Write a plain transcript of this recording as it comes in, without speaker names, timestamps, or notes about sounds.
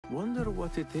Wonder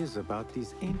what it is about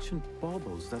these ancient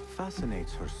baubles that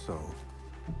fascinates her so.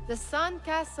 The sun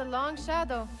casts a long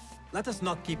shadow. Let us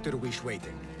not keep Darwish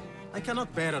waiting. I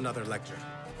cannot bear another lecture.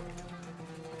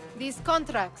 These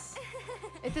contracts.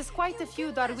 It is quite a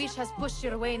few Darwish has pushed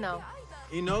your way now.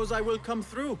 He knows I will come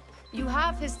through. You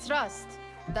have his trust.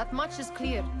 That much is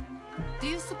clear. Do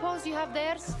you suppose you have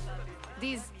theirs?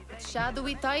 These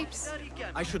shadowy types?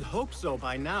 I should hope so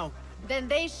by now. Then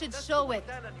they should show it.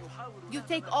 You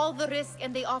take all the risk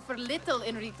and they offer little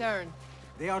in return.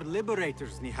 They are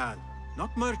liberators, Nihal,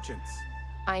 not merchants.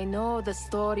 I know the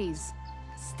stories.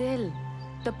 Still,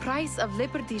 the price of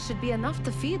liberty should be enough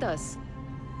to feed us.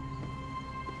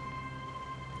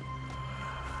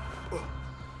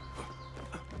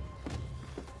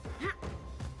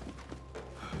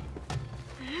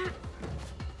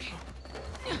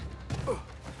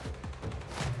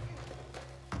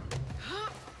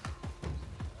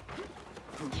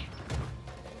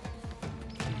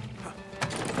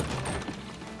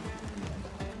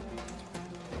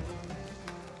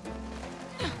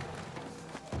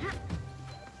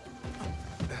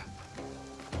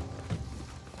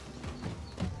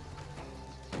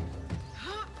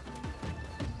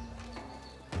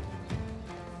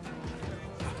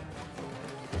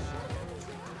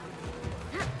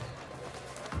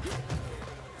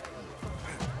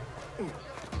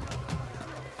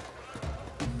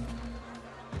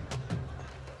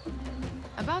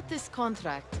 About this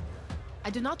contract, I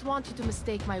do not want you to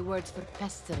mistake my words for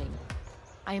pestering.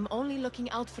 I am only looking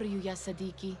out for you, ya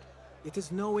Sadiki. It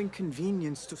is no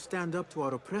inconvenience to stand up to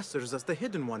our oppressors as the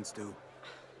Hidden Ones do.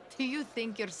 Do you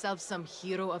think yourself some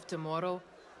hero of tomorrow?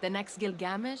 The next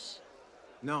Gilgamesh?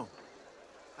 No.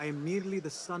 I am merely the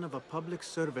son of a public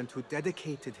servant who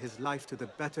dedicated his life to the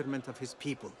betterment of his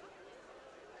people.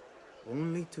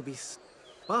 Only to be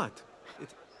but it...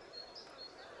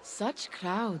 Such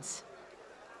crowds.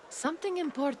 Something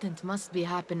important must be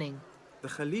happening. The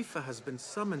Khalifa has been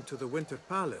summoned to the Winter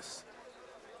Palace.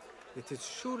 It is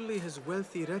surely his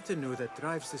wealthy retinue that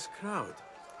drives this crowd.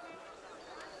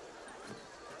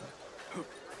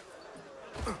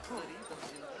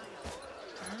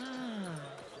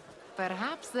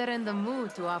 Perhaps they're in the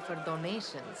mood to offer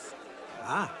donations.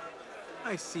 Ah,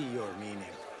 I see your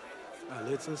meaning. A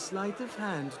little sleight of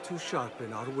hand to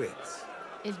sharpen our wits.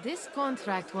 If this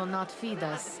contract will not feed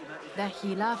us, the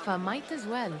Khilafah might as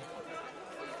well.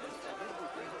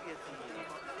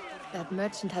 That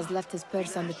merchant has left his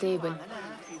purse on the table.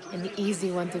 An easy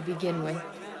one to begin with.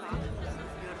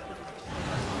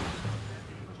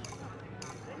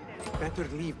 Better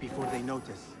leave before they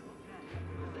notice.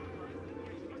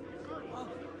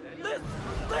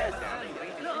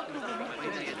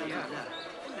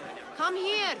 Come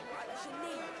here!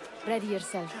 Ready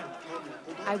yourself.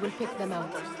 I will pick them out.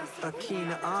 A keen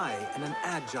eye and an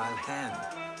agile hand.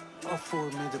 A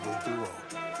formidable duo.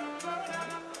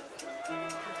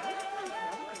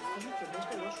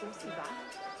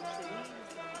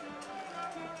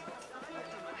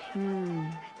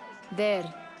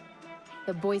 There.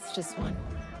 The boisterous one.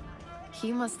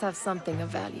 He must have something of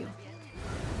value.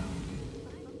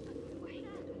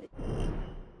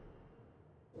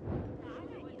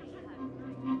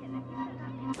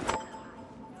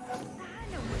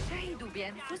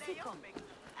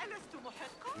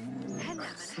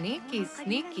 Sneaky,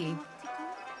 sneaky.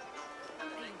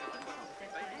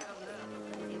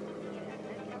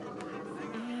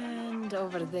 And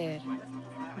over there,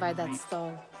 by that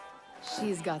stall,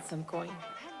 she's got some coin.